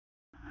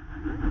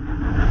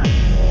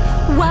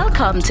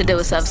Welcome to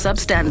Dose of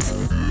Substance,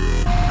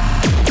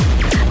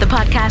 the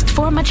podcast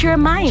for mature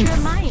minds,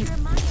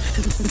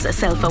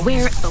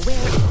 self-aware,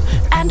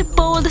 and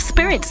bold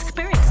spirits.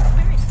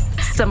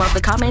 Some of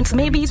the comments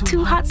may be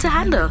too hot to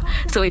handle,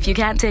 so if you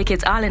can't take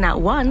it all in at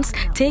once,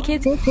 take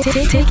it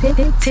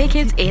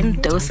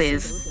in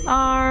doses.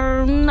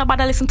 Or not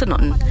bother listen to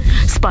nothing.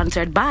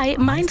 Sponsored by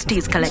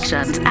Mindsteez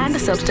Collections and the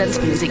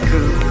Substance Music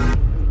Group.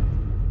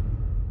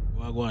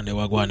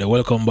 Wagwan.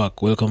 Welcome back.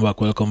 Me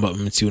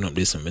tune up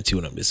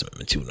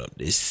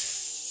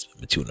this.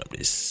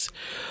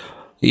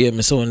 Yeah,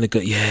 me sound like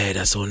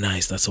that's so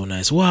nice.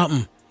 What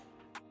happened?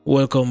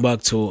 Welcome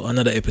back to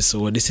another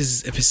episode. This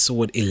is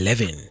episode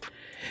 11.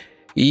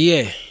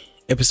 Yeah,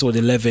 episode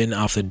 11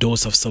 of the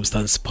Dose of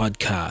Substance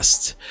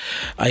podcast.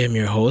 I am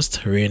your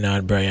host,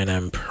 Reynard Bryan.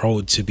 I'm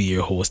proud to be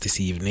your host this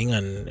evening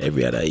and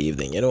every other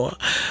evening, you know.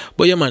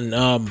 But yeah, man,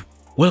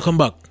 welcome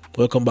back.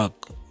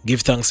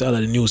 Give thanks to all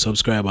of the new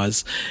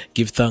subscribers.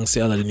 Give thanks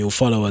to all of the new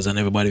followers and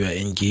everybody who are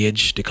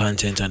engaged, the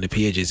content and the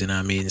pages, you know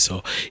what I mean?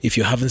 So if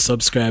you haven't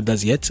subscribed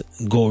as yet,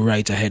 go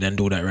right ahead and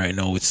do that right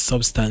now. It's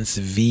Substance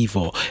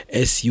Vivo.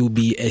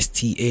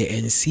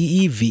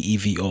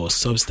 SUBSTANCEVEVO.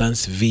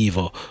 Substance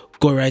Vivo.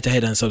 Go right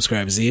ahead and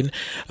subscribe, Zine.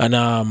 And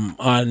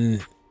on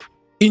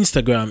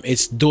Instagram,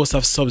 it's Dose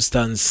of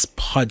Substance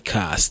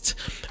Podcast.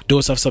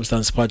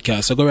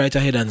 So go right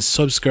ahead and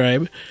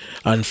subscribe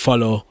and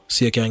follow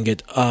so you can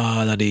get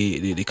all of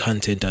the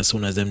content as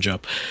soon as them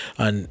drop.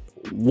 And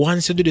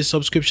once you do the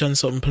subscription,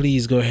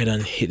 please go ahead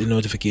and hit the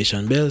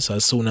notification bell so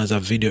as soon as a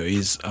video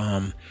is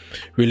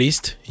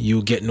released,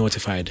 you get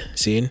notified.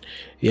 Seeing?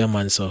 Yeah,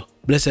 man. So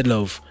blessed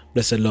love.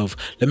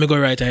 Let me go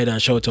right ahead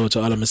and shout out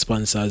to all of my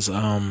sponsors.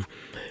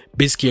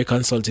 Bizcare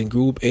Consulting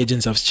Group,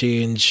 Agents of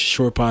Change,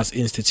 Shorepass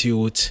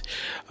Institute,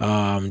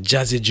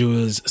 Jazzy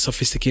Jewels,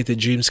 Sophisticated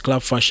Dreams,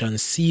 Club Fashion,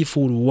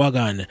 Seafood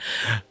Wagon,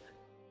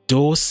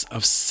 Dose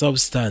of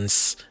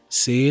Substance,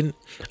 saying,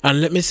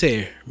 and let me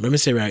say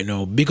right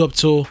now, big up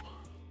to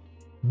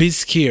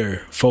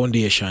Bizcare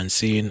Foundation,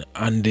 saying,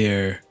 and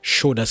their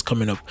show that's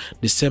coming up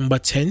December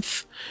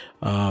 10th,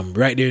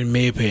 right there in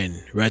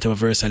Maypen, right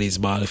over Versailles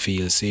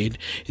Battlefield, saying,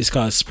 it's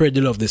called Spread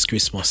the Love This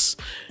Christmas.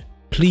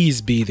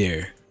 Please be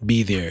there,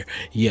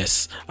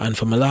 yes. And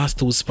for my last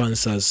two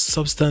sponsors,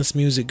 Substance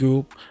Music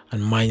Group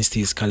and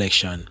Mindsteez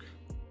Collection.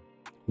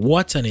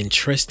 What an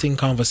interesting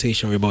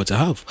conversation we're about to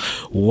have.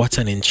 What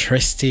an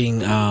interesting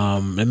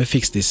let me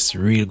fix this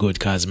real good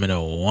cause I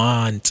don't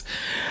want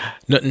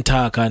nothing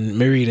talk and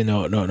me really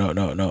no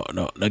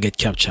get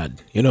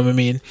captured. You know what I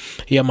mean?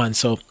 Yeah, man.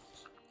 So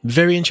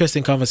very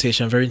interesting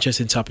conversation, very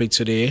interesting topic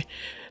today.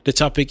 The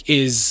topic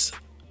is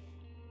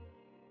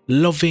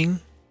loving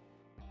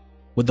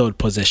without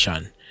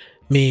possession.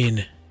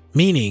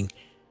 Meaning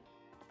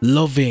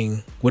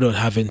loving without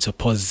having to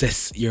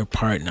possess your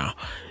partner.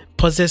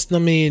 Possess no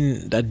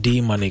mean that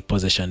demonic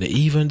possession,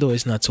 even though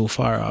it's not too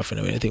far off,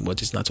 I think,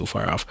 but it's not too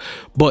far off.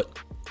 But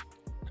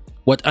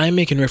what I'm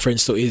making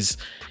reference to is,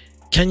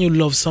 can you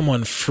love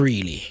someone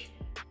freely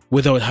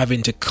without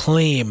having to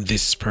claim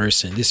this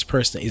person? This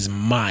person is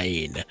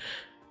mine.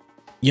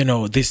 You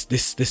know,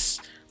 this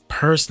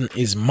person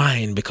is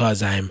mine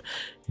because I'm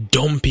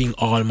dumping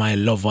all my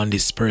love on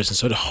this person.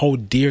 So how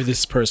dare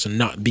this person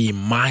not be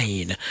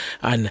mine?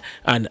 And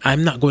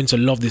I'm not going to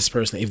love this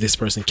person if this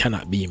person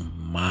cannot be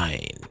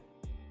mine.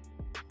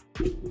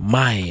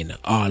 Mine,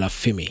 all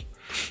of me.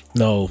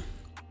 No.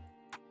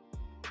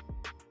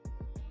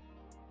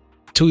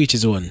 To each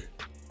his own.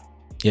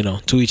 You know,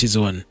 to each his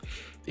own.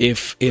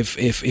 If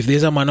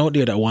there's a man out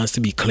there that wants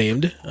to be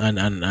claimed and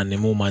the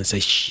woman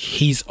says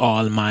he's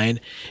all mine,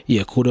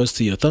 yeah, kudos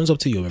to you. Thumbs up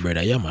to you, my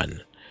brother. Yeah,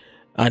 man.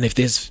 And if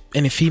there's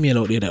any female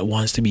out there that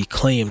wants to be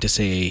claimed to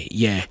say,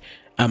 yeah,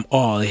 I'm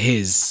all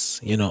his,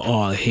 you know,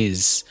 all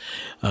his,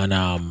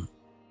 and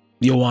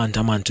you want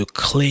a man to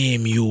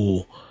claim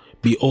you,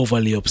 be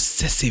overly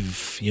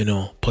obsessive, you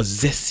know,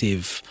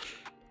 possessive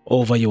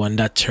over you, and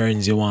that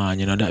turns you on,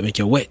 you know, that make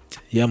you wet.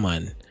 Yeah,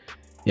 man.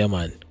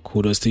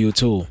 Kudos to you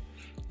too.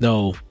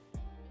 No,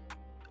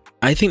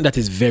 I think that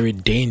is very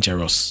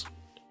dangerous.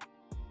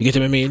 You get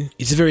what I mean?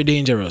 It's very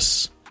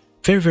dangerous.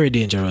 Very, very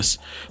dangerous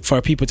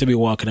for people to be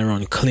walking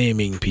around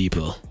claiming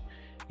people.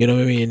 You know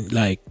what I mean?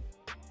 Like,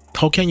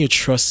 how can you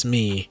trust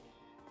me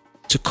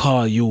to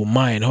call you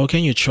mine? How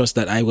can you trust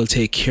that I will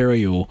take care of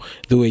you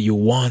the way you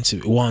want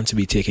to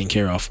be taken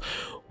care of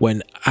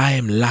when I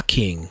am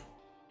lacking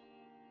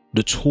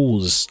the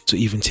tools to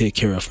even take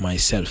care of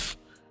myself?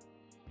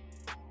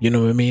 You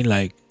know what I mean?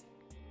 Like,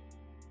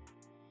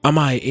 am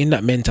I in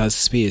that mental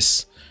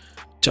space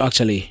to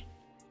actually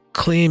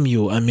claim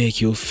you and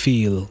make you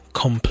feel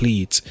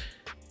complete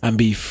and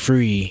be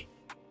free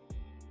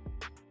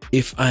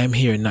if I'm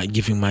here not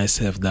giving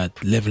myself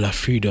that level of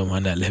freedom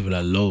and that level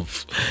of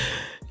love?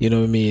 You know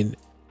what I mean?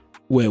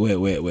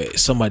 Wait.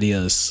 Somebody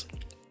else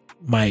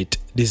might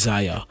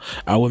desire.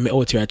 I will me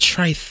out here, I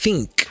try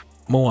think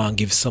more and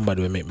give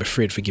somebody will make me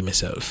afraid forgive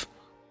myself.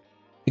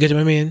 You get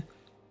what I mean?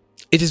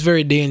 It is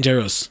very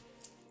dangerous.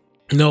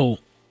 No.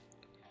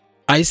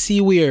 I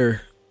see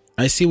where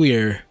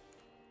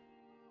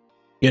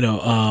in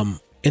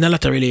a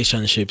lot of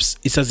relationships,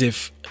 it's as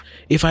if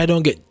I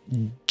don't get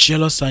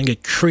jealous and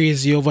get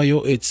crazy over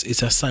you,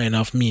 it's a sign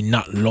of me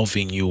not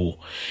loving you.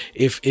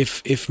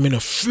 If me not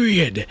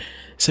afraid,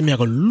 say me I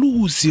gonna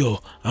lose you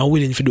and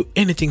willing to do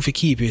anything to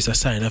keep you, it's a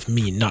sign of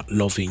me not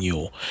loving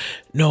you.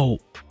 No,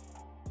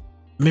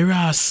 me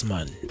ras,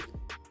 man.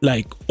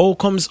 Like, how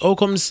comes all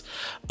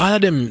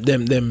of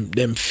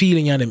them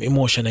feeling and them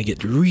emotion I get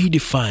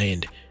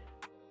redefined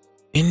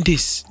in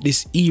this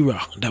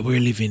era that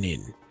we're living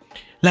in.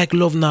 Like,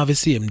 love not the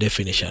same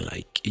definition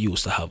like it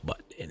used to have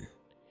back then.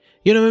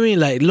 You know what I mean?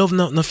 Like, love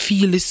not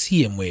feel the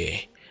same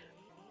way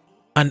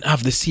and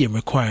have the same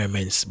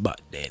requirements back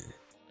then.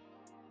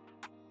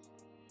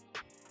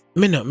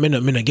 Me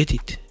not get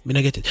it. Me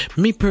not get it.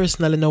 Me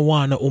personally no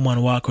want a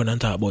woman walk around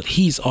and talk about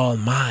he's all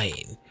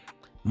mine.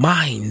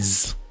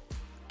 Mines.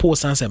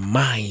 Post and say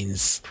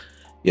mines.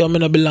 Yo, me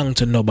not belong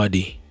to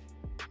nobody.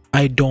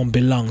 I don't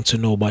belong to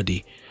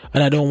nobody.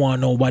 And I don't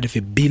want nobody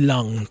to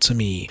belong to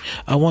me.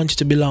 I want you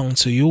to belong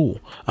to you.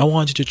 I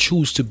want you to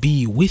choose to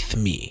be with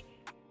me.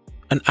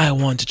 And I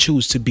want to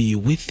choose to be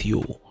with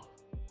you.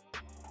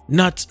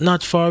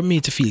 Not for me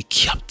to feel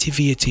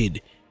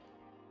captivated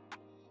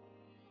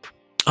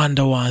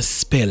under one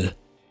spell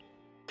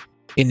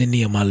in the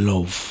name of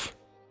love.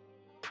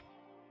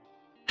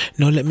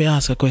 Now let me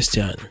ask a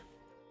question.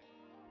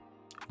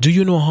 Do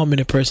you know how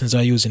many persons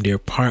are using their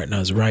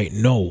partners right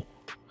now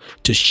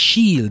to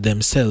shield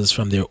themselves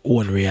from their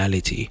own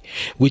reality,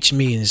 which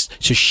means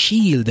to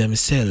shield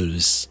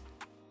themselves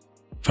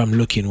from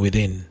looking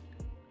within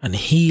and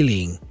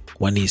healing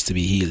what needs to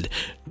be healed?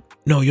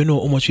 No, you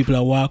know how much people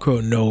are walking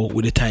around now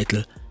with the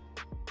title,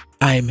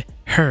 I'm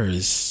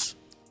hers,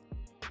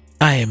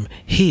 I am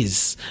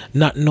his,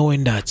 not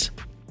knowing that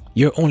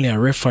you're only a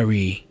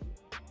referee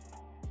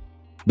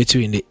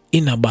between the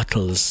inner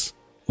battles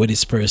with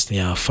this person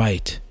you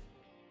fight.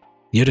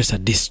 You're just a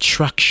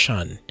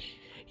distraction.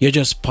 You're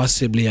just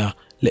possibly a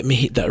let me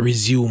hit that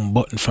resume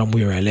button from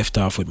where I left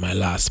off with my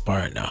last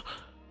partner.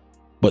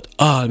 But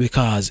all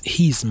because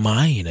he's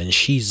mine and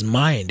she's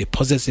mine. The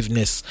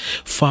possessiveness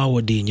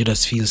forwarding, you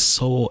just feel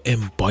so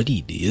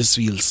embodied. You just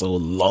feel so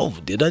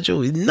loved. That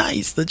you it's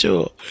nice, that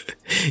you.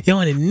 Yeah,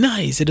 man, it's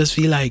nice. You just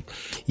feel like,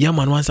 yeah,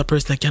 man, once a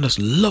person that can just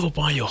love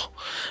upon you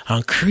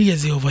and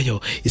crazy over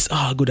you, it's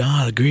all good and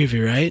all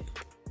gravy, right?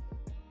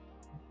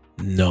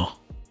 No.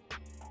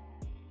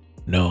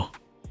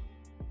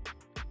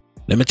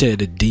 Let me tell you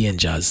the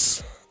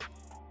dangers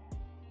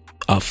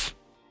of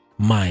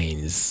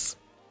minds.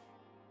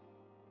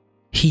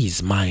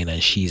 He's mine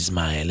and she's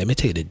mine. Let me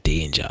tell you the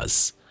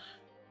dangers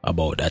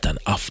about that and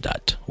of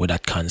that with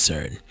that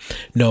concern.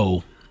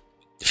 No,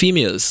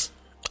 females,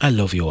 I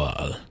love you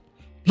all.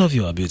 Love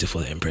you all,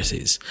 beautiful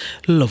empresses.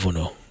 Love you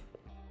no.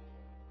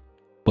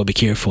 But be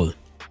careful.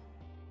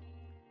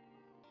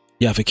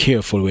 You have to be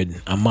careful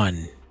when a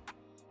man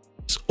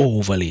is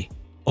overly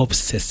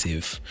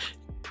obsessive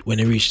when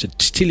it reached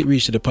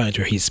to the point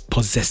where he's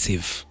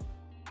possessive.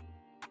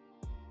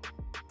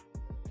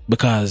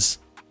 Because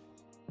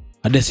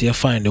I guess you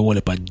find the whole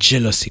heap of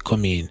jealousy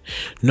coming.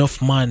 Enough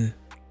man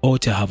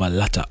out here have a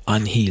lot of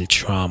unhealed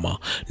trauma.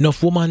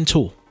 Enough woman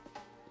too.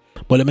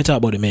 But let me talk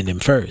about the men them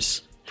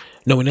first.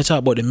 Now when you talk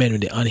about the men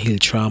with the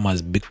unhealed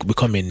traumas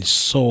becoming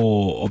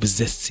so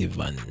obsessive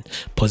and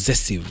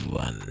possessive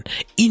and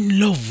in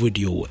love with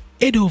you,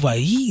 head over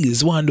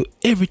heels, want to do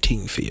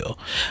everything for you.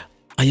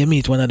 And you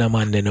meet one other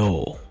man they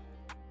know,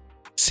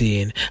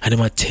 saying, and they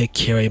might take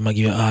care of you, might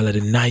give you all of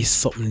the nice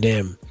something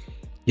them.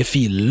 You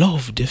feel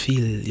loved, you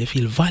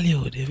feel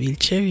valued, you feel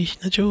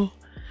cherished, not true?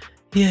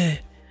 Yeah.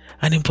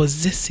 And then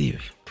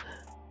possessive.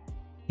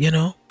 You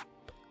know?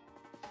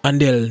 And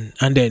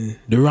then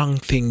the wrong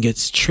thing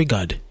gets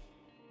triggered.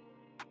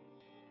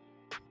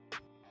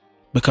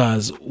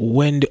 Because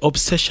when the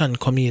obsession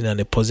come in and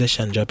the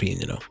possession drop in,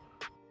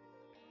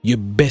 you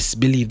best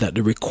believe that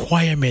the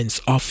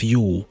requirements of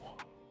you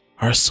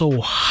are so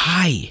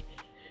high.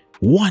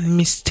 One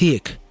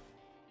mistake,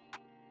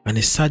 and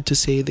it's sad to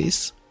say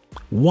this,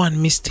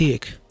 one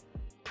mistake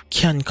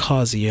can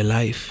cause your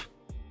life.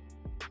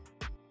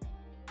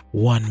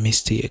 One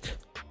mistake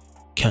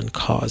can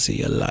cause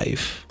your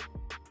life.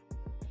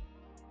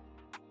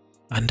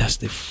 And that's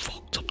the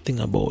fucked up thing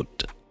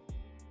about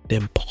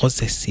them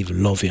possessive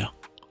love you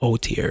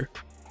out here.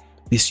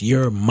 This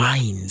your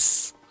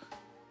minds.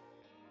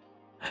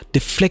 The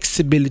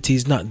flexibility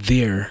is not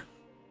there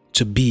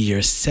to be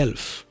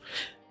yourself.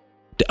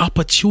 The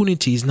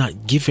opportunity is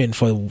not given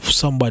for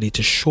somebody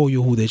to show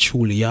you who they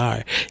truly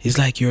are. It's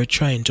like you're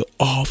trying to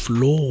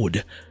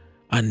offload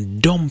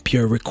and dump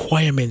your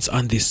requirements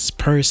on this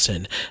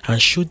person.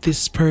 And should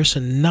this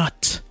person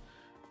not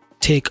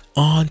take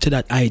on to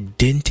that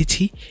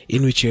identity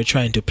in which you're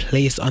trying to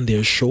place on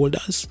their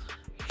shoulders,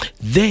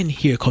 then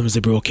here comes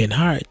the broken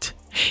heart.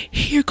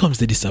 Here comes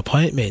the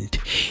disappointment.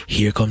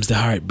 Here comes the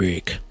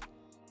heartbreak.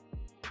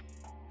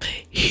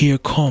 Here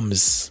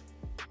comes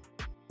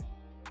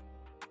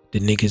the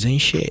niggas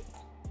ain't shit.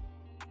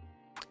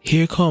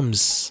 Here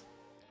comes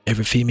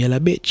every female a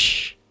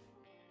bitch.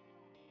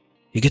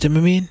 You get what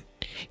I mean?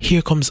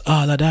 Here comes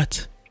all of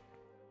that.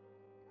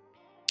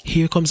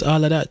 Here comes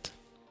all of that.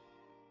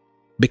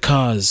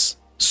 Because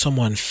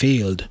someone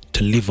failed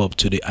to live up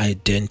to the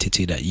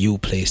identity that you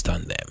placed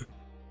on them.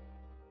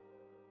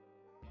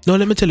 Now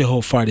let me tell you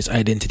how far this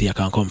identity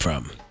can come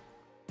from.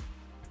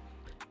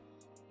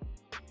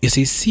 You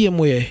see, same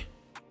way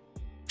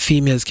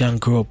females can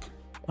grow up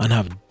and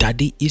have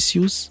daddy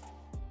issues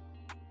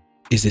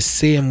is the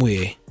same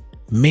way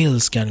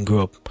males can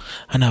grow up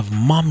and have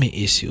mommy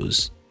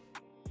issues.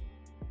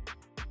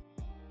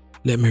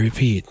 Let me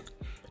repeat.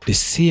 The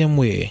same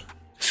way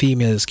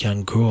females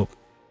can grow up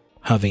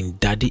having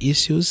daddy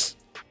issues,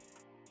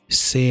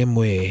 same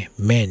way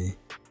men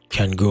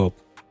can grow up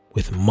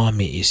with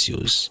mommy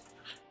issues.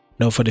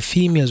 Now for the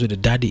females with the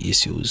daddy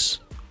issues,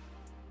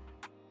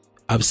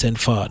 absent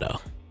father,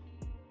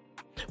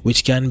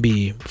 which can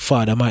be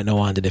father might not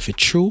want it if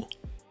it's true,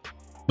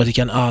 but it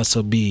can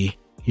also be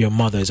your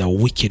mother is a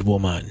wicked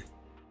woman.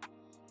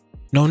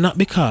 Now not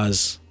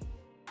because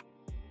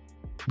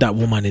that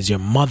woman is your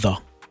mother,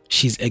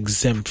 she's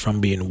exempt from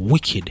being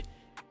wicked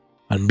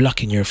and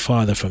blocking your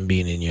father from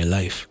being in your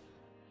life.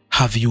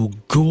 Have you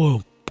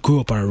grew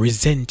up and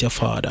resent your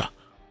father,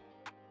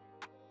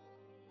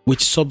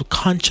 which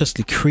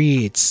subconsciously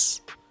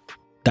creates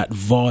that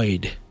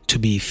void to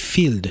be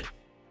filled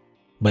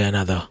by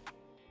another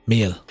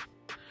male?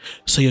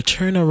 So you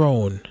turn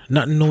around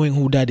not knowing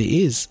who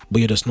daddy is,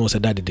 but you just know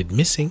that daddy did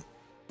missing.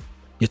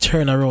 You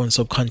turn around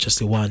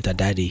subconsciously want a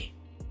daddy.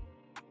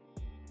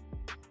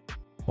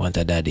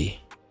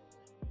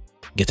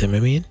 Get what I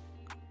mean?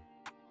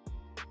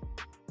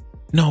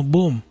 Now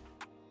boom,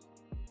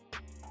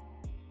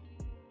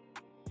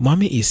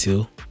 mommy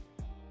issue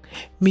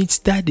meets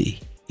daddy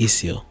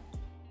issue.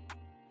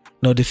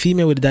 Now the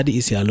female with the daddy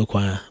issue, I look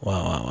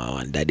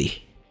one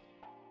daddy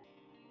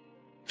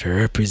to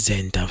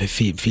represent and to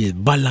feel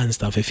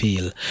balanced and to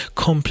feel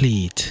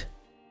complete.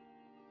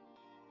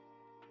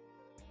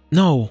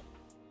 Now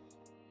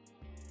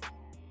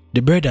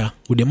the brother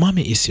with the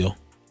mommy issue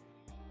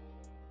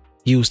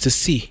used to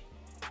see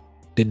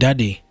the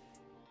daddy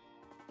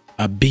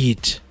a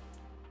beat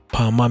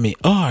pa mommy,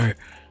 or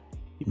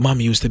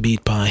mommy used to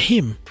beat pa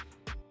him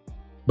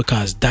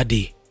because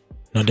daddy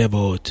not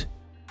about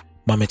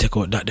mommy take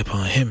out that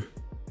upon him.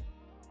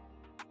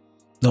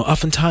 Now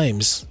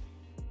oftentimes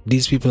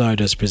these people are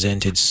just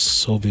presented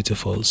so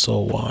beautiful,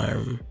 so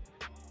warm,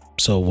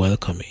 so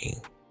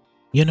welcoming,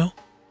 you know,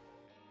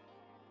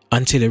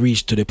 until they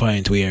reach to the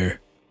point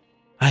where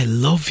I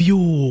love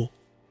you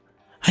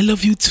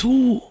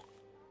too,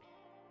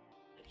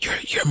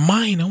 you're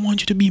mine, I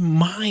want you to be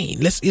mine,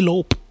 let's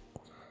elope.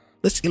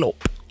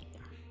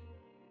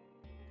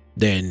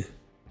 Then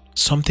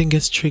something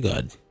gets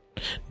triggered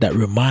that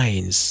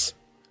reminds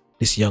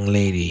this young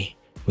lady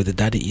with the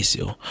daddy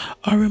issue,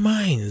 or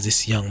reminds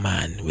this young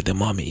man with the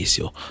mommy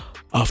issue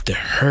of the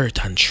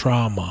hurt and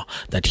trauma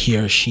that he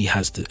or she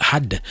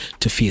had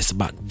to face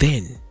back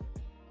then.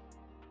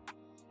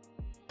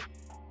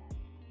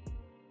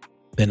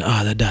 Then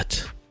all of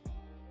that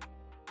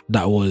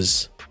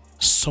was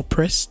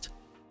suppressed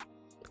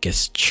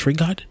gets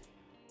triggered,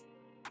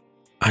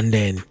 and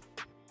then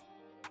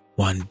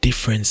one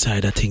different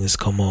side of things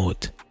come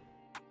out.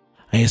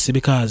 And you see,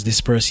 because this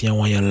person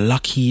want you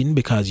lock in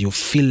because you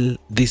feel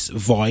this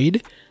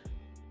void,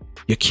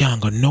 you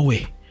can't go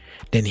nowhere.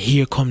 Then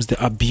here comes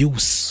the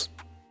abuse.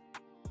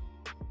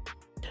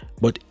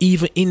 But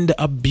even in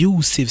the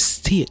abusive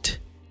state,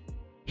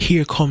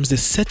 here comes the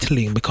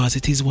settling because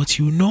it is what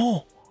you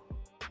know.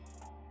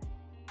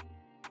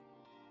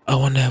 I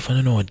wonder if I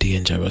don't know what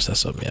dangerous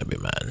that's something I be,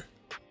 man.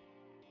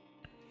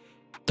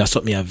 That's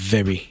something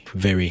very,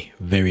 very,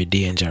 very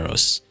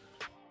dangerous.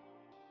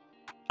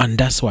 And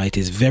that's why it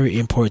is very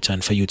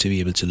important for you to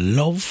be able to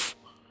love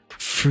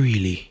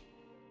freely.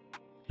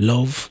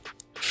 Love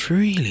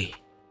freely.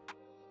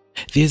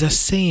 There's a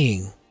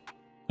saying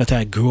that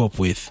I grew up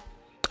with,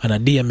 and a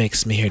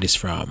DMX me hear this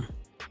from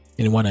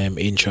in one of them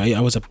intro.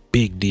 I was a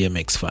big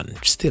DMX fan.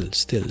 Still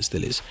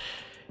is.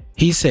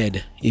 He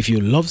said, if you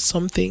love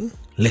something,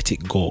 let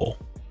it go.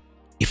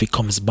 If it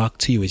comes back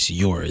to you, it's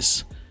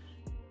yours.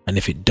 And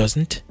if it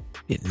doesn't,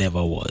 it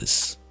never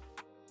was.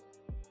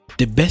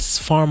 The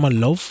best form of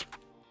love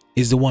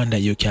is the one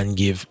that you can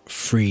give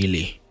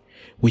freely,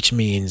 which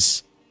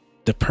means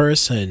the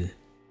person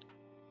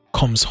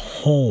comes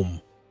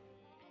home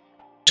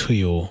to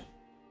you.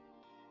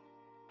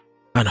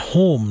 And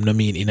home no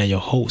mean in your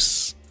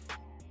house.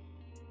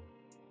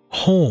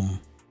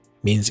 Home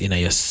means in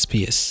your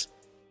space.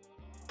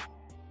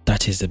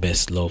 That is the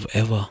best love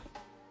ever.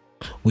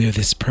 Where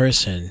this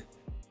person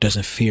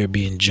doesn't fear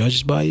being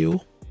judged by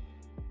you,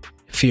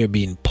 fear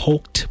being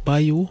poked by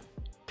you,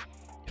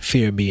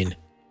 fear being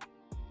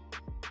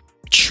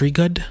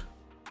triggered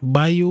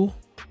by you.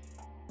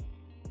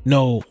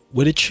 Now,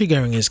 where the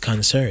triggering is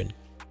concerned,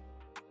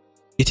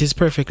 it is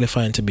perfectly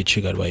fine to be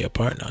triggered by your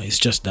partner. It's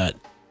just that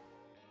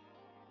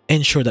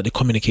ensure that the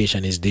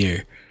communication is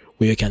there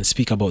where you can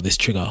speak about this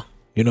trigger.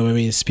 You know what I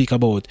mean? Speak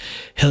about,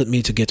 help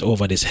me to get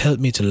over this, help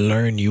me to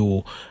learn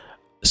you,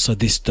 so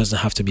this doesn't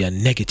have to be a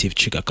negative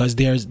trigger, because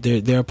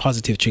there are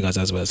positive triggers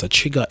as well. So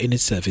trigger in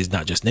itself is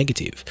not just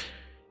negative.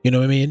 You know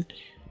what I mean?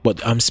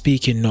 But I'm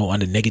speaking now on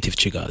the negative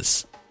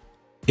triggers,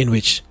 in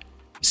which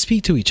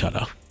speak to each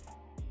other.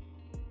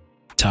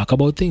 Talk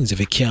about things.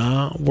 If it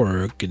can't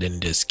work, then it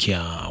just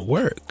can't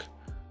work.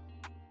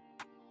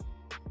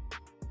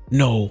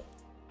 No.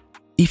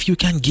 If you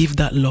can give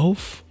that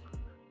love,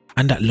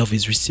 and that love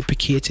is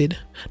reciprocated,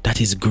 that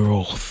is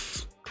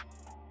growth.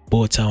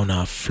 Both are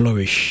now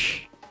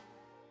flourish.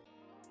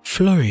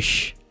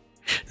 Flourish.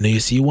 Now you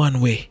see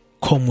one way,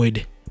 come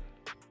with,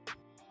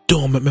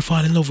 don't make me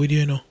fall in love with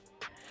you,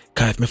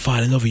 Cause if me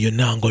fall in love with you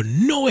now, I'm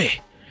going no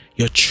way.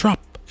 You're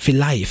trapped for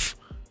life.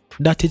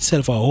 That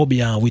itself a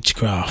hobby and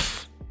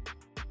witchcraft.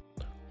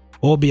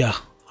 Hobby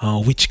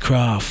and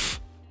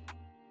witchcraft.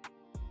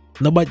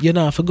 Nobody, you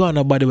know, I forgot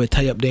nobody will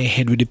tie up their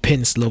head with the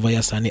pencil over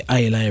your and the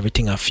eyeliner,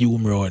 everything a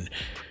fume run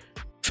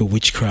for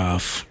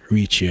witchcraft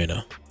reach you,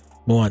 I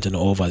want to know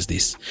overs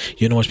this.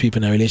 You know what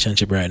people in a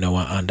relationship right now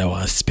are under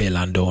one spell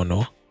and don't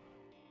know?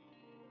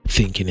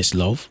 Thinking it's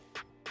love.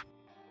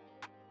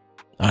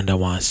 Under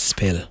one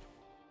spell.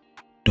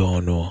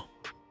 Don't know.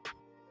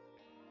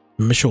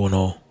 I'm sure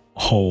know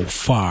how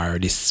far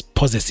this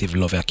possessive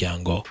love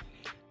can go.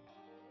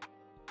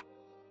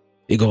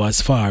 It go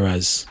as far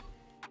as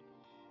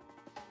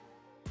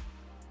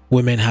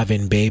women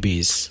having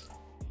babies,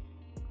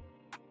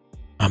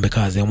 and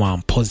because they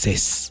want to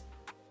possess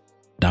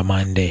the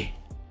man there,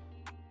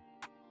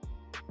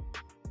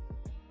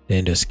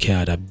 then just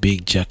carry a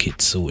big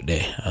jacket suit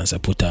there and so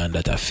put on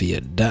that I fear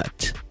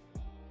that.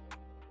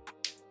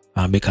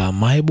 And because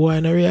my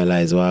boy no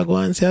realize what I go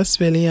and say a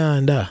spelling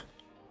under,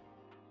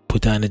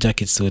 put on the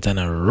jacket suit and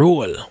a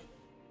roll.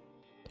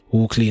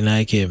 Who clean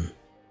like him?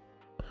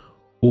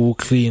 Who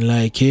clean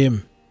like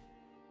him?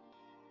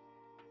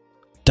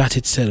 That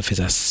itself is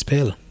a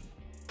spell.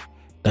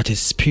 That is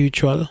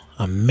spiritual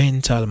and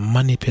mental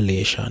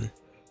manipulation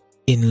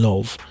in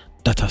love.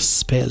 That a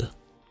spell.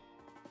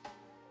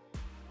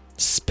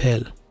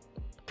 Spell.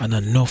 And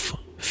enough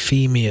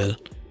female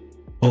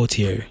out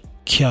here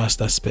cast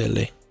a spell.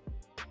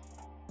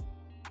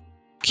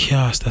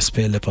 Cast a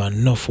spell upon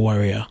enough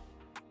warrior.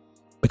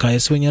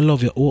 Because when you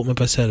love, you open up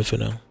yourself,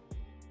 You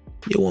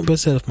open up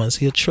yourself, man,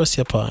 so you trust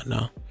your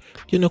partner.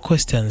 You no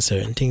question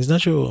certain things,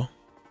 not true.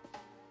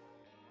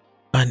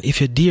 And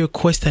if you dare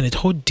question it,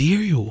 how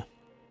dare you?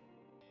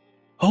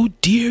 How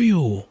dare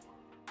you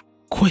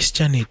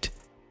question it?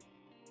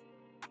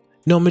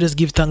 No, me just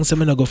give thanks. I'm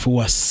not go for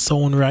what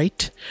sound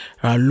right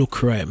or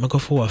look right. I go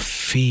for what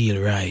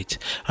feel right.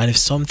 And if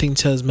something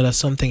tells me that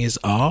something is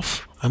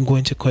off, I'm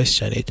going to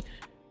question it,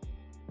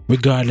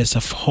 regardless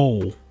of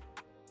how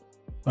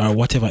or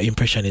whatever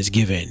impression is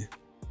given.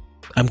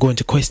 I'm going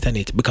to question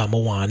it because I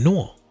want to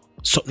know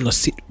something to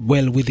sit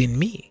well within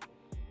me,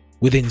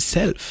 within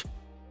self.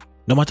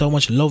 No matter how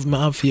much love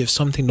I have for you, if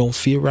something don't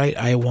feel right,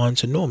 I want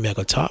to know. I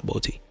gotta talk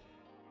about it.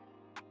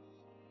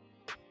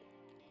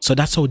 So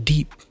that's how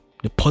deep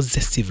the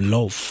possessive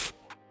love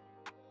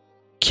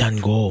can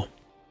go.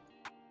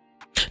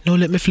 Now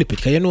let me flip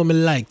it, because me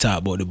like talk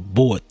about the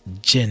both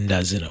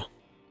genders,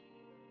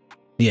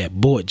 Yeah,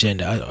 both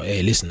gender.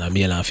 Hey, listen, I'm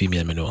male and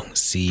female, me know.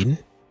 Seen?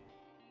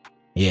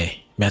 Yeah,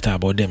 me talk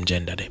about them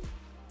gender them.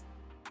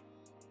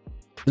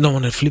 Now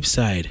on the flip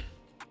side,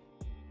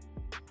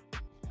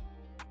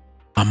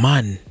 a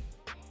man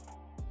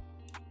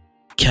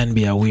can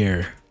be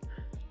aware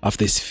of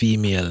this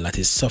female that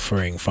is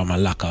suffering from a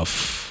lack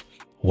of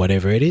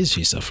whatever it is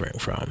she's suffering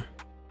from.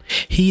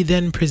 He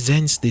then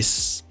presents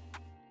this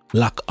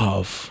lack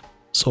of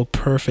so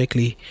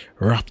perfectly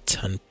wrapped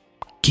and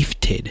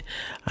gifted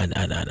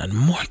and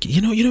more,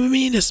 you know what I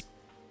mean? Just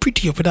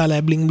pretty up with all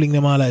like bling bling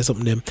them all like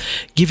something them.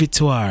 Give it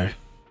to her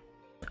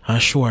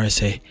and show her,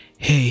 say,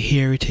 hey,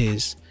 here it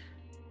is.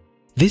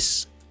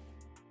 This,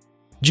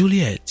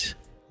 Juliet,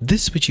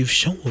 this which you've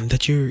shown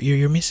that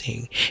you're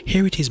missing.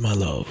 Here it is, my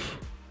love.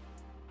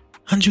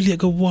 And Juliet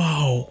go,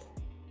 wow.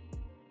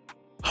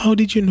 How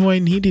did you know I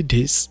needed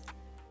this?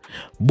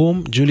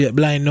 Boom, Juliet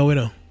blind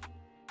now,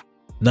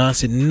 Now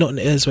see nothing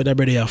else with the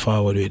brother you're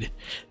forward with.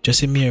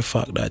 Just a mere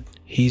fact that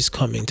he's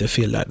coming to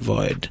fill that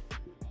void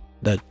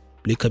that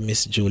little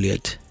Miss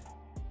Juliet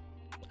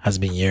has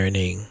been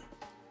yearning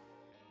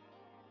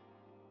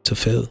to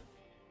fill.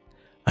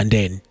 And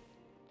then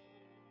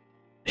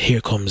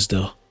here comes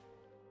the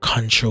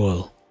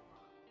control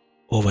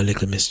over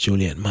little Miss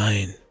Juliet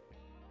mind.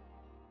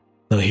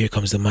 Now here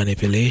comes the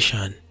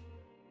manipulation,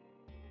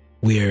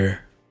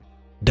 where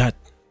that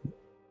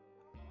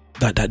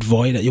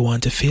void that you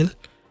want to fill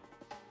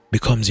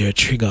becomes your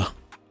trigger.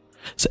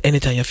 So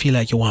anytime you feel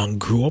like you want to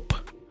grow up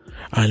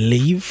and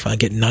leave and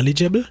get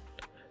knowledgeable,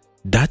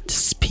 that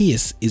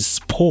space is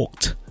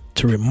poked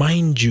to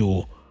remind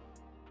you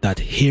that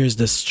here's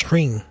the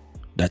string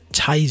that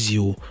ties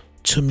you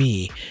to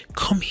me.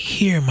 Come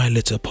here, my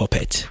little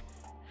puppet.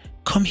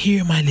 Come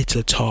here, my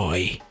little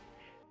toy.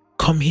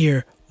 Come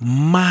here,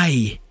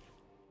 my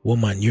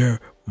woman. You're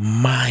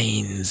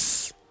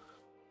mine's.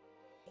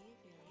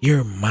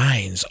 You're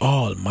mine's,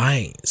 all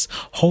mine's.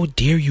 How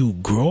dare you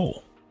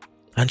grow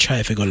and try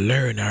if you go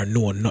learn or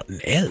know nothing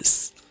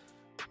else?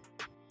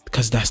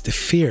 Because that's the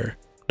fear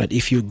that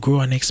if you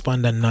grow and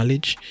expand that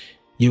knowledge,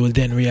 you will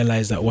then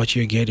realize that what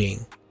you're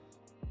getting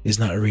is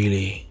not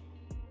really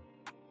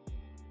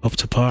up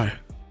to par.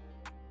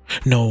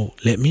 Now,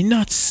 let me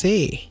not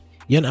say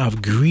you don't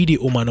have greedy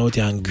women out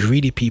there and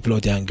greedy people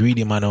out there and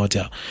greedy man out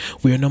there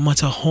where no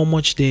matter how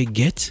much they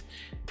get,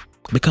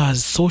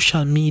 because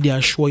social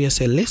media show you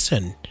say,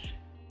 listen,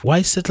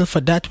 why settle for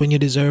that when you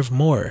deserve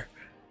more?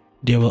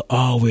 There will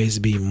always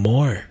be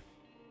more.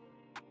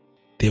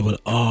 There will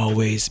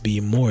always be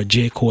more.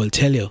 J. Cole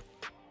tell you,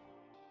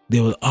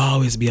 there will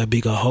always be a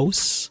bigger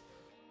house,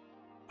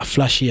 a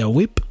flashier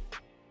whip,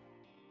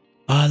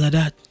 all of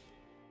that.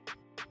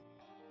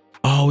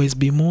 Always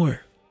be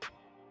more.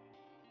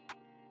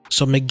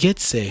 So me get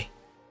say,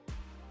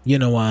 you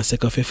know what,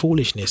 sick of your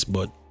foolishness,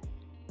 but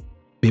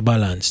be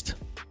balanced.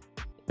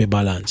 Be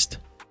balanced.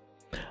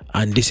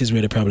 And this is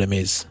where the problem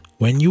is.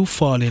 When you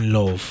fall in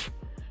love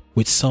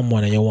with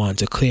someone and you want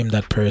to claim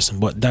that person,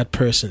 but that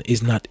person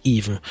is not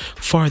even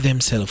for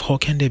themselves, how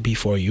can they be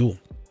for you?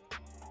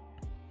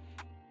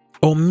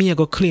 Or me I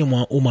go claim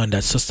one woman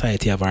that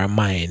society have her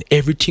mind.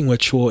 Everything we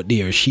throw out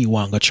there, she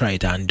want to try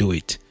it and do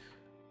it.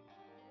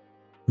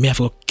 Me have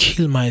to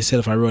kill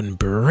myself and run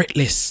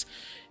breathless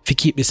if you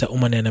keep this a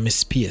woman in my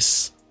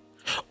space.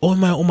 All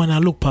my woman I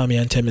look at me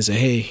and tell me, say,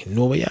 hey,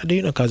 no way you do,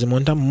 you know, because I'm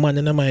a man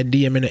in my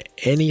DM in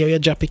any of your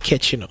job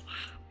catch, you know.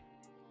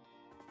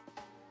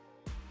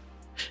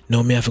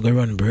 Now me have to go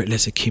run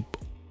breathless to keep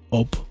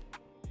up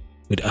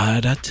with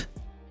all that.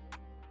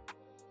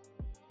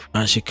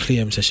 And she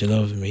claims that she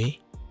loves me.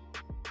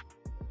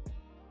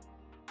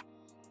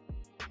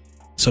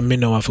 So me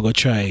now have to go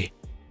try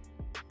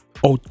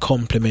out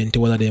compliment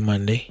all of them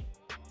and they.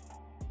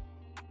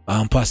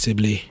 And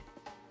possibly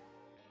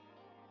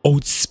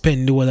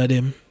outspend all of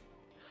them.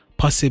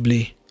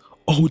 Possibly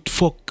out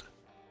fuck.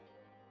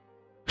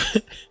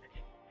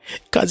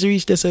 Cause you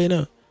reach this, you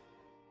know.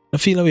 I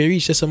feel like you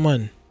reach this,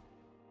 man.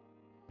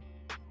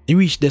 You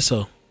reach this,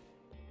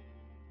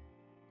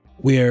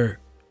 where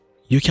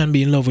you can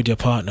be in love with your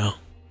partner,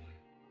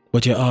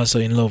 but you're also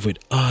in love with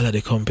all of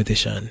the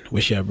competition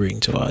which you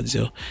bring towards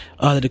you.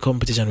 All of the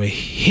competition with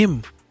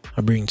him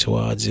I bring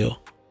towards you.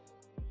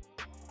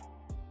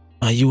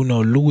 And you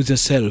now lose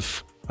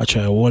yourself. I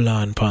try to hold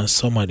on upon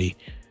somebody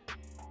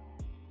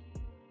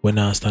when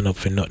I stand up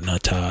for nothing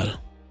at all.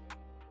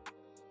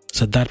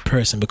 So that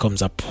person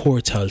becomes a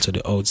portal to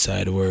the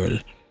outside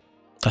world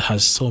that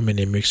has so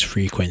many mixed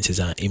frequencies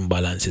and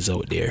imbalances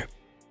out there.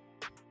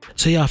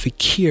 So you have to be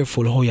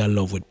careful how you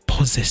love with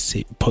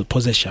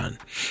possession.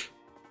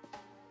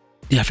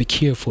 You have to be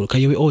careful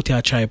because you out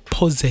there try to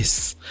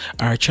possess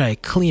or try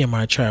to claim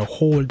or try to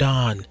hold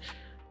on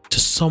to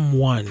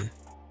someone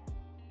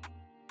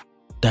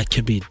that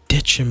can be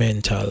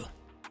detrimental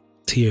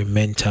to your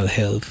mental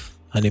health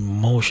and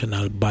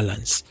emotional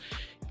balance.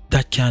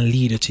 That can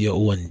lead you to your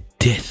own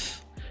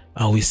death.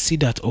 And we see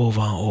that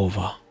over and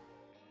over.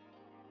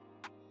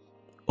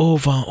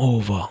 Over and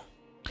over.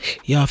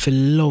 You have to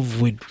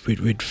love with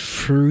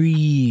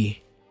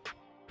free.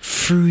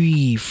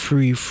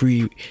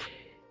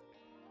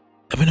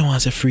 I mean, I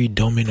want to say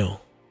freedom, you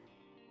know.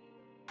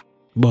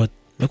 But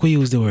make we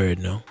use the word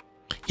now.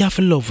 You have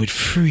to love with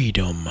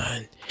freedom,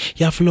 man.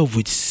 You have to love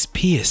with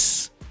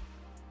space.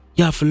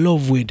 You have to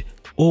love with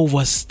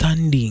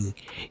overstanding.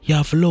 You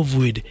have to love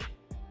with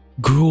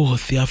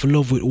growth. You have to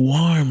love with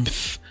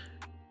warmth.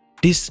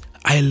 This,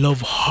 I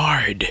love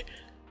hard.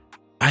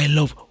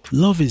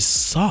 Love is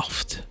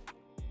soft.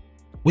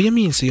 What do you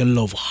mean say you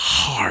love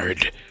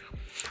hard?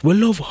 What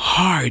love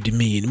hard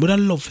mean? Would I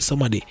love for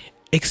somebody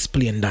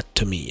explain that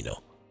to me, you know?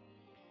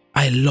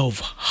 I love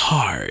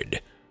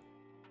hard.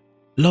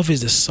 Love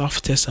is the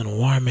softest and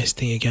warmest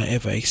thing you can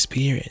ever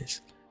experience.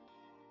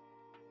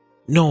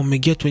 No, me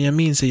get when you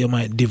mean say you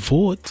might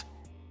devote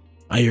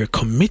and you're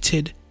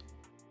committed.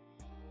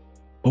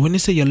 But when you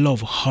say you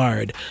love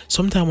hard,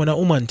 sometimes when a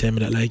woman tell me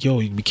that like, yo,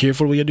 be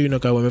careful what you're doing,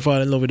 because when I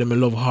fall in love with them, I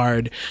love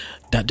hard.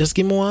 That just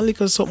give me one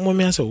little something with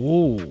me and say,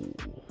 whoa.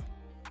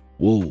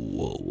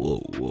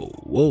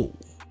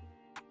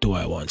 Do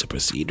I want to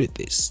proceed with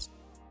this?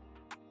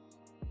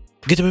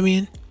 Get what I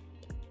mean?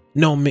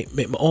 No, me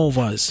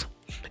overs.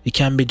 It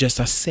can be just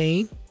a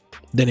saying,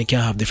 then it can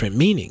have different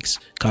meanings.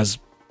 Because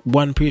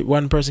one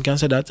person can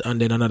say that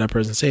and then another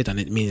person say it and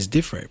it means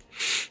different.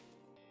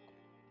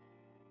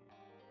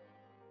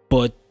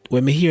 But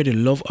when we hear the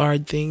love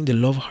hard thing, I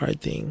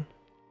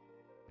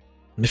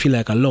feel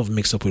like a love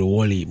mixed up with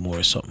Wally more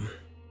or something.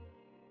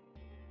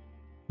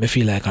 I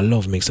feel like a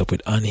love mixed up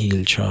with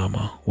unhealed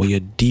trauma where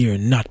you dare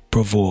not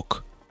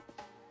provoke.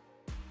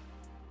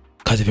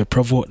 Because if you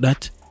provoke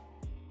that,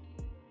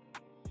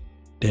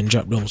 then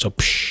drop down so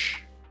psh,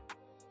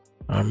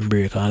 and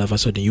break. All of a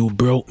sudden you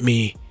broke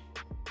me.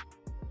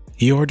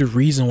 You're the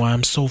reason why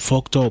I'm so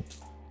fucked up.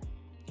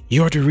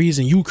 You're the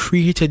reason you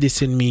created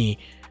this in me.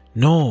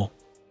 No.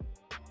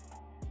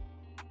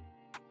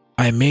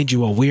 I made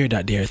you aware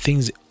that there are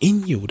things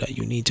in you that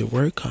you need to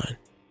work on.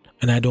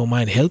 And I don't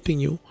mind helping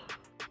you.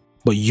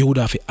 But you would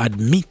have to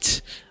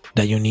admit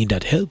that you need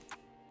that help.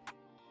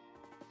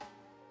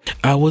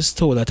 I was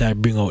told that I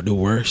bring out the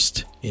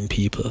worst in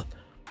people,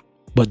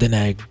 but then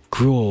I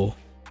grow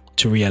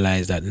to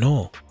realize that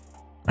no,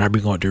 I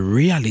bring out the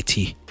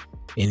reality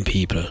in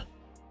people.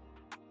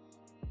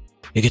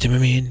 You get what I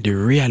mean? The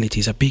reality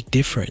is a big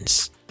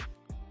difference.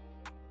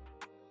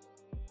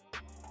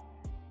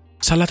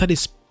 So a lot of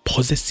this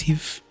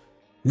possessive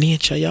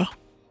nature, yeah.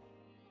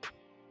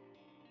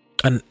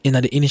 And in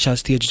the initial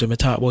stages when I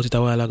talked about it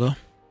a while ago,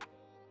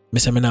 I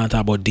said I not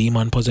talk about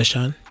demon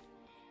possession,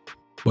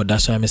 but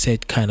that's why I say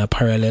it kind of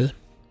parallel.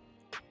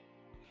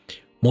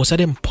 Most of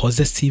them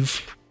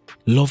possessive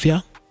love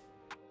ya,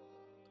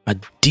 a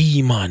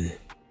demon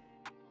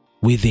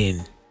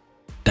within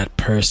that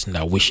person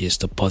that wishes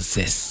to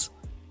possess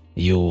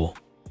you.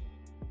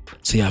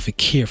 So you have to be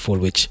careful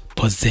with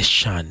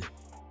possession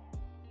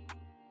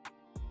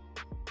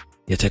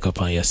you take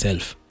upon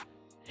yourself.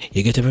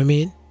 You get what I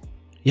mean?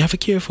 You have to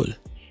be careful.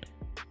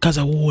 Because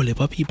a whole heap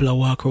of people are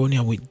walk around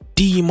here with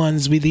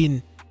demons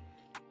within.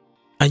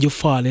 And you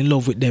fall in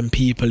love with them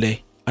people there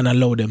and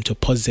allow them to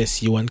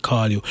possess you and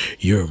call you,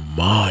 you're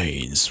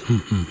mine.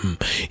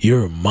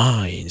 You're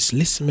mine.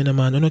 Listen, man,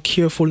 I'm not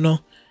careful now.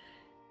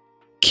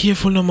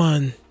 Careful no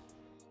man.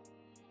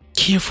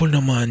 Careful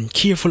no man.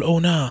 Careful oh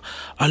nah.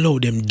 Allow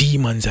them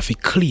demons if you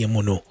claim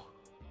you know.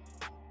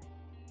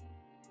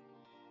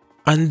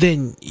 And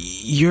then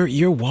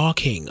you're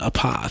walking a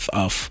path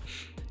of,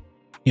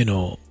 you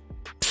know,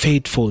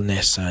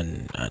 faithfulness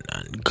and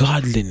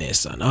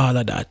godliness and all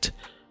of that.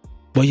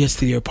 But yet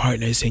still your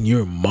partner is saying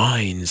you're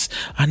mine,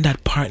 and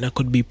that partner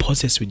could be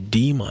possessed with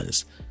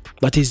demons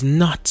that is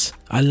not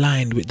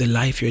aligned with the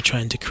life you're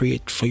trying to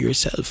create for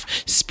yourself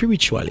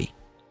spiritually.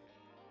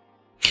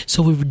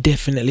 So we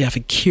definitely have to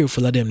be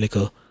careful of them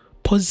little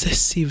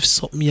possessive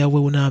something here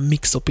where we not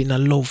mix up in a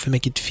love to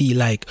make it feel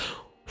like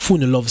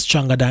Funa love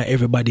stronger than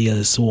everybody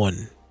else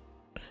one.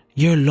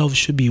 Your love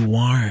should be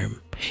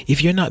warm.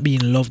 If you're not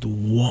being loved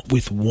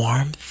with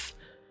warmth,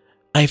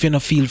 and if you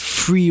don't feel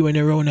free when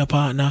you're around your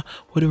partner,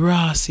 what the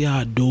rest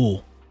you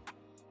do?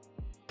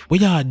 What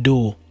you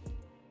do?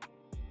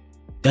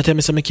 You tell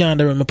me so I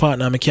can't around my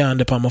partner, I can't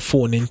depend on my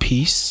phone in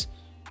peace.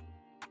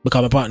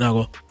 Because my partner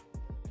go,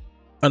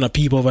 and the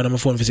people over on my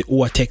phone say,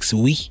 oh, I text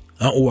we,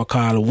 and oh, I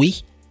call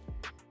we.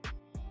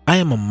 I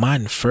am a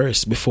man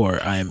first before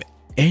I am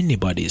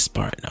anybody's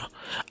partner.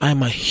 I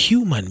am a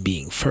human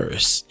being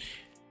first.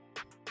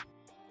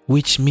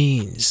 Which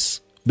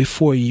means,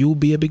 before you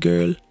baby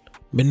girl,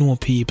 me know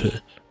people.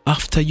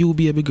 After you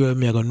baby girl,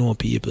 me I gonna know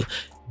people.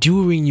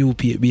 During you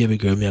baby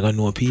girl, me I gonna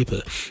know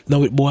people.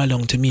 Now it boils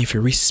down to me if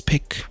you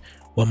respect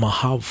what I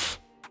have.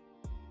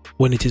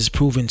 When it is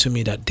proven to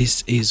me that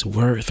this is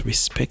worth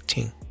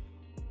respecting.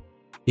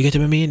 You get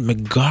what I mean? Me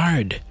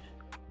guard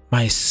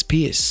my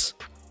space.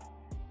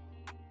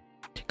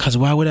 Because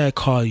why would I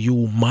call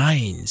you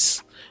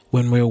mines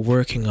when we're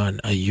working on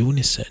a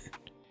unison?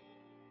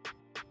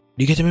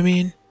 You get what I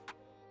mean?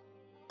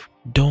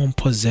 Don't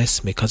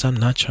possess me because I'm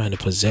not trying to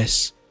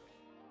possess.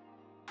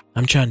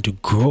 I'm trying to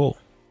grow,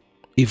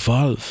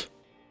 evolve,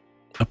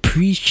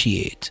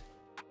 appreciate,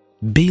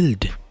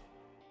 build.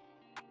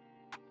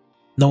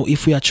 Now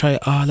if we are try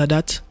all of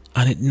that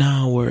and it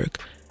now work,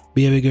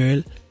 baby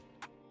girl,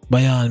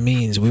 by all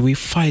means, we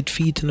fight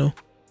feet, you know.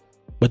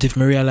 But if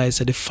I realize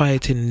that the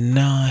fighting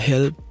now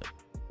help,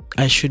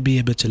 I should be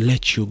able to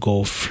let you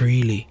go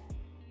freely.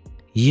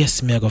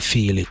 Yes, me I go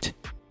feel it.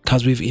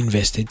 Because we've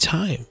invested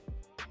time.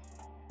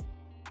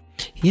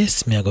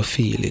 Yes, me I go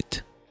feel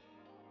it.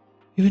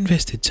 You've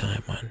invested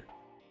time, man.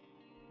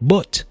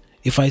 But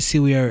if I see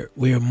where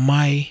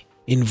my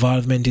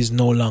involvement is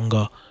no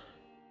longer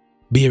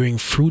bearing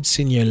fruits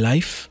in your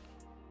life,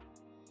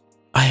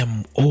 I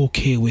am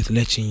okay with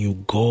letting you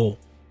go.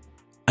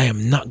 I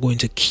am not going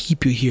to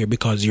keep you here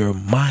because you're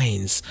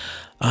mine.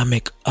 I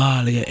make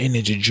all of your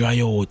energy dry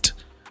out.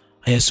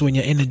 And so when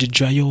your energy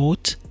dry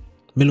out,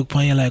 me look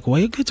upon you like, why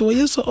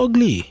you so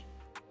ugly?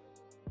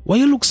 Why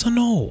you look so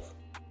no?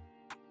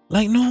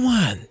 Like no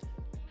man.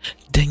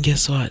 Then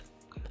guess what?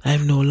 I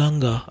am no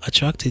longer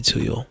attracted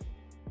to you.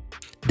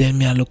 Then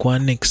me I look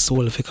one next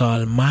soul if you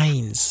call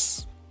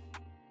mines.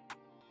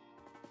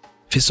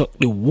 If you suck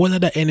the whole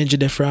of the energy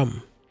there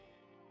from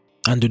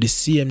and do the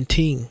same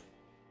thing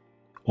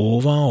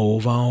over and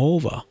over and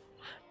over.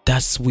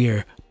 That's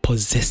where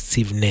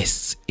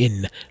possessiveness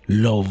in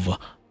love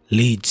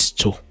leads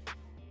to.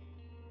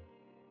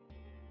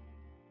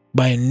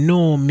 By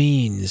no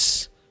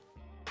means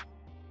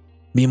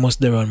me must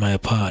dare on my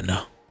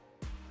partner.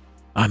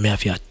 I may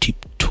have to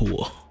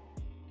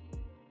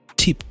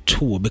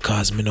tiptoe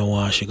because me no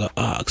want she go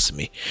ask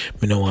me.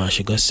 Me no want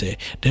she go say,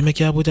 then me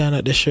can put on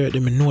that the shirt,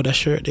 then me know that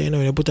shirt there, you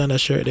know, you put on that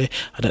shirt there,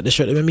 and that the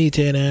shirt that me meet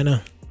here, you know.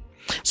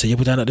 So you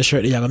put on that the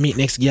shirt there, you gonna meet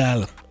next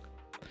girl.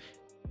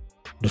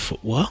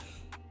 What?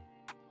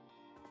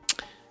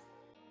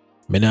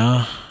 Me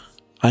now,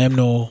 I am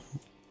no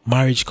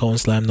marriage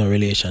counselor, I'm no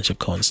relationship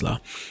counselor.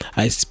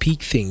 I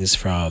speak things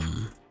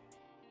from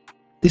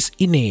this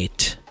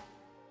innate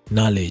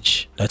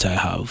knowledge that I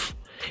have,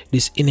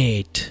 this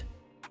innate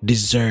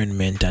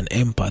discernment and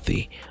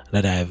empathy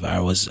that I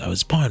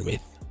was born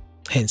with.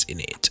 hence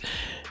innate,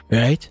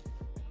 right?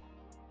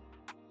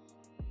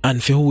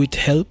 And for who it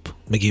help,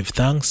 me give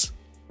thanks.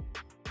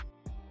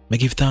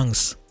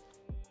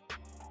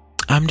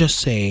 I'm just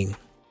saying,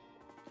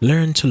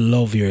 learn to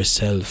love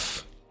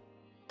yourself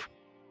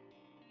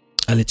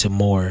a little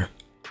more.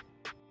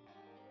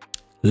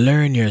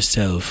 Learn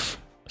yourself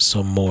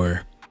some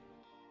more.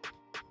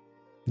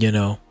 You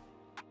know,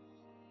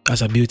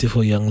 as a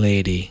beautiful young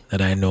lady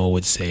that I know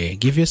would say,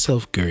 give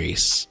yourself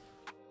grace.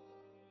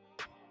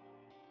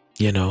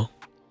 You know,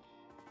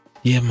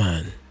 yeah,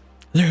 man.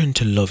 Learn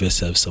to love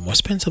yourself some more.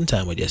 Spend some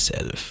time with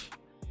yourself.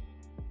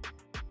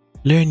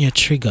 Learn your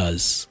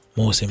triggers,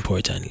 most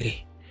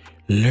importantly.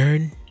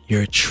 Learn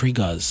your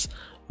triggers,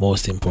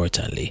 most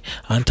importantly.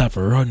 And top,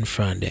 run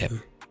from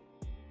them.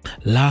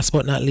 Last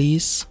but not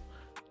least,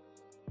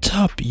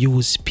 top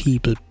use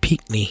people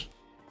pickney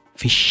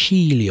for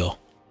shield you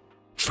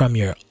from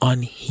your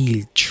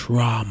unhealed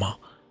trauma.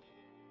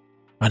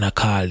 And I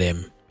call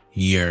them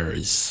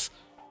yours.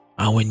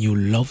 And when you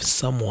love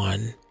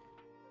someone,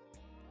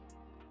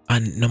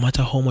 and no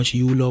matter how much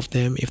you love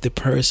them, if the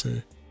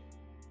person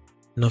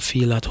not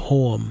feel at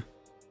home,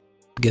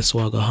 guess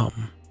what gonna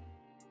happen?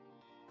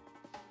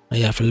 And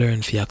you have to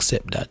learn to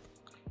accept that.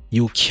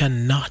 You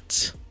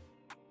cannot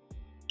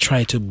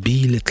try to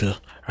belittle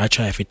or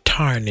try to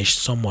tarnish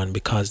someone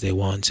because they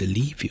want to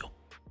leave you.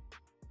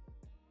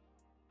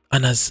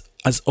 And as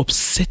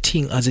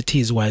upsetting as it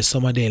is, why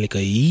some of them like a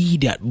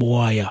idiot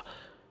boy,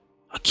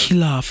 a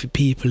kill off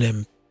people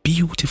and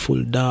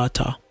beautiful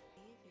daughter.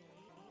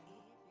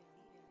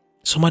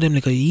 Some of them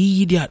like a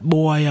idiot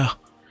boy,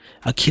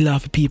 a kill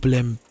off people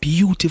and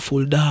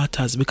beautiful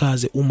daughters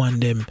because the woman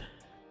them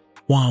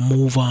want to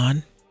move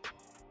on.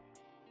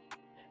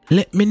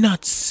 Let me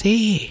not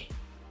say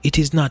it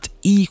is not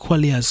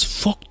equally as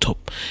fucked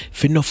up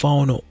if you not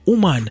found a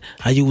woman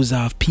a use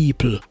of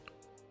people,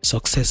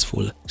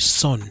 successful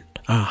son,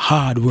 a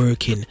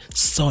hard-working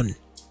son.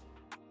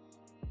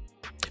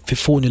 If you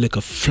found you like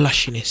a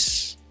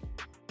flashiness.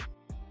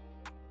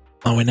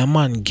 And when a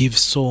man gives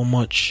so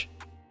much,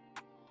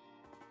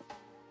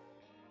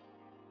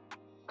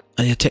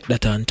 and you take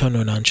that and turn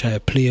on and try to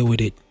play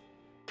with it,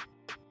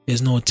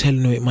 there's no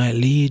telling who it might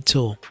lead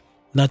to.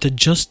 Not to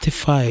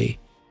justify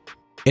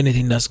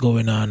anything that's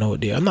going on out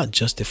there. I'm not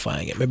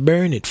justifying it. I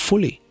burn it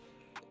fully.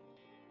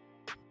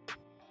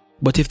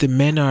 But if the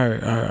men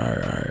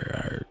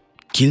are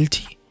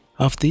guilty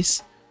of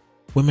this,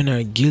 women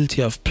are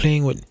guilty of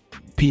playing with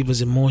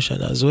people's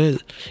emotion as well.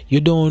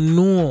 You don't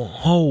know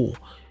how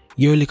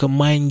your little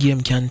mind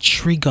game can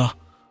trigger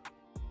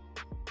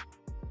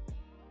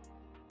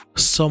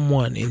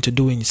someone into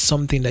doing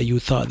something that you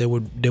thought they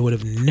would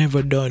have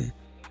never done.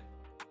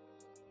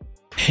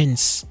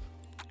 Hence,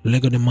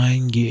 Lego the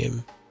mind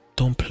game.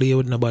 Don't play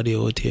with nobody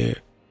out here.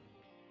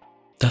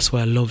 That's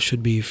why love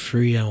should be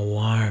free and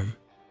warm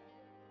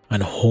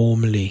and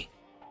homely.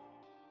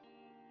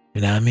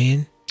 You know what I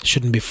mean?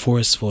 Shouldn't be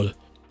forceful.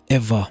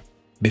 Ever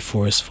be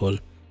forceful.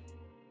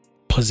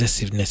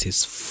 Possessiveness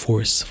is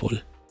forceful.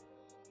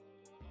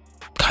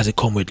 Cause it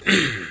come with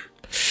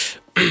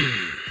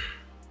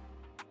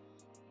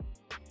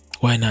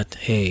why not?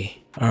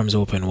 Hey, arms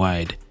open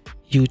wide.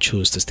 You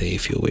choose to stay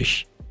if you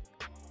wish.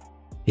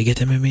 You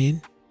get what I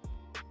mean?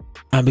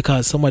 And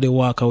because somebody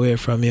walk away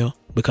from you,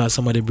 because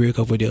somebody break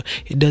up with you,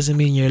 it doesn't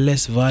mean you're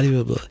less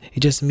valuable.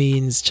 It just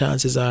means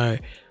chances are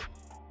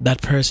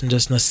that person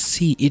just not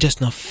see, it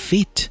just not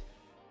fit.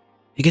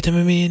 You get what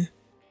I mean?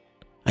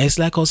 And it's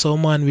like also a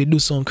man we do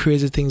some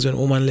crazy things when a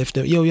woman left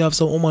them. Yo, you have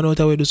some woman out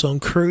there do some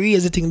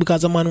crazy thing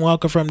because a man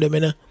walk from them, you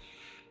know?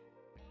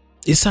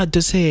 It's sad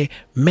to say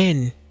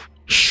men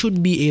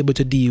should be able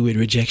to deal with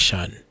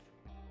rejection.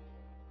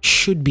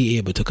 Should be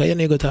able to. Because you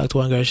never talk to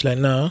one girl, she's like,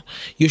 nah,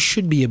 you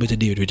should be able to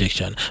deal with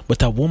rejection.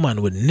 But a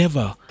woman would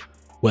never,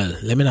 well,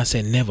 let me not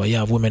say never, you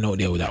have women out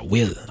there that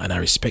will, and I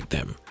respect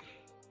them,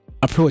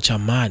 approach a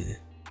man.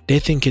 They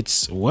think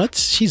it's, what?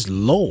 She's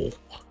low.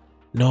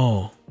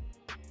 No,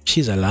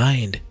 she's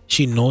aligned.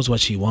 She knows what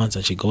she wants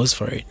and she goes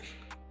for it.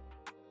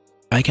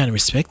 I can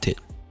respect it.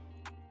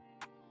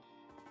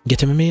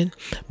 Get what I mean?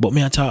 But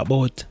me I talk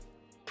about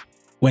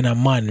when a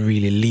man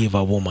really leave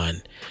a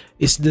woman.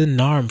 It's the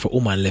norm for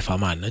woman left a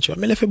man. Not sure. I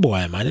left a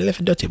boy, man. I left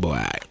a dirty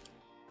boy.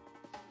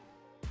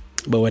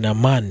 But when a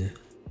man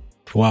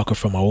walk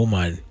from a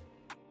woman,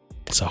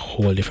 it's a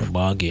whole different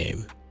ball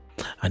game.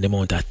 And the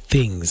amount of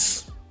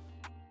things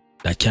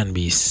that can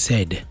be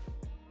said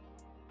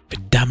to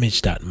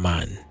damage that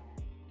man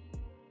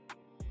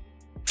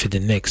for the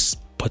next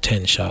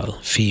potential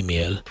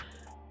female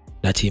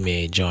that he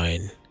may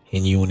join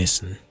in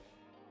unison.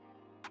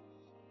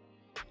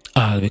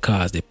 All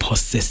because the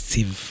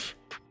possessive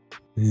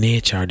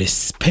nature, the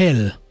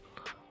spell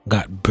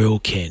got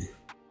broken.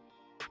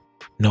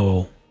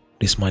 No,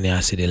 this man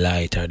has to see the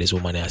light or this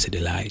woman has to see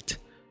the light.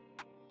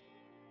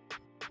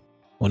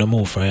 Wanna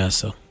move from here,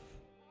 so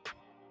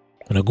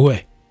wanna go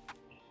away.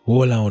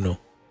 Hold on now.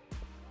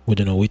 We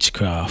don't know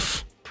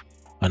witchcraft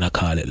and I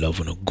call it love.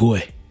 Wanna go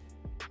away.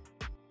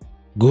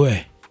 Go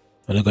away.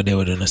 Wanna go there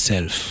with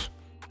yourself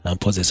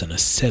and possess on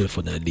yourself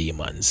with the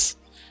demons.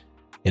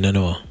 You don't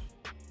know.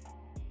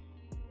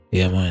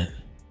 Yeah, man.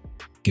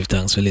 Give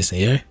thanks for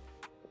listening, yeah?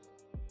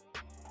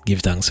 Give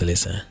thanks for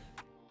listening.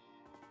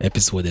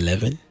 Episode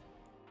 11.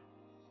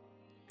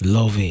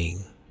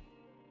 Loving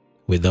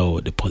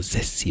without the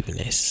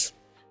possessiveness.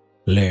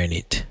 Learn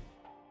it.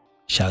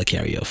 Shall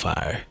carry you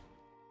far.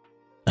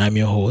 I'm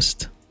your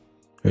host,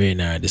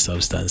 Reynard the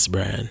Substance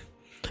Brand.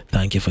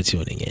 Thank you for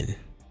tuning in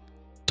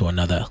to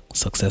another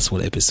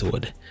successful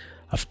episode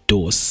of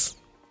Dose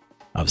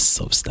of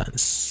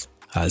Substance.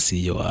 I'll see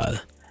you all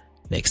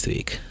next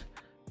week.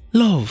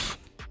 Love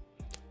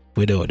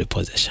without the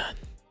possession.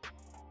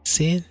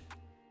 See?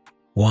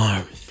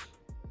 Warmth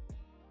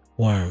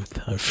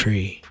and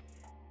free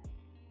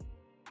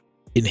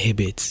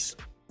inhibits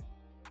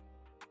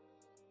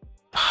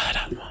all of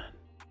that, man.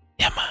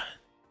 Yeah, man.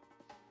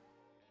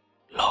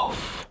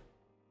 Love.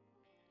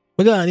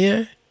 We're gone,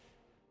 yeah?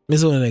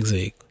 Miss you next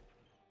week.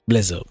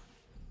 Bless up.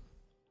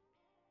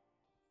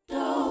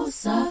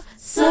 Dose of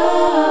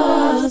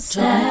substance.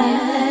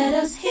 Let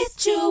us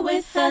hit you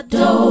with a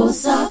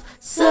dose of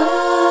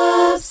substance.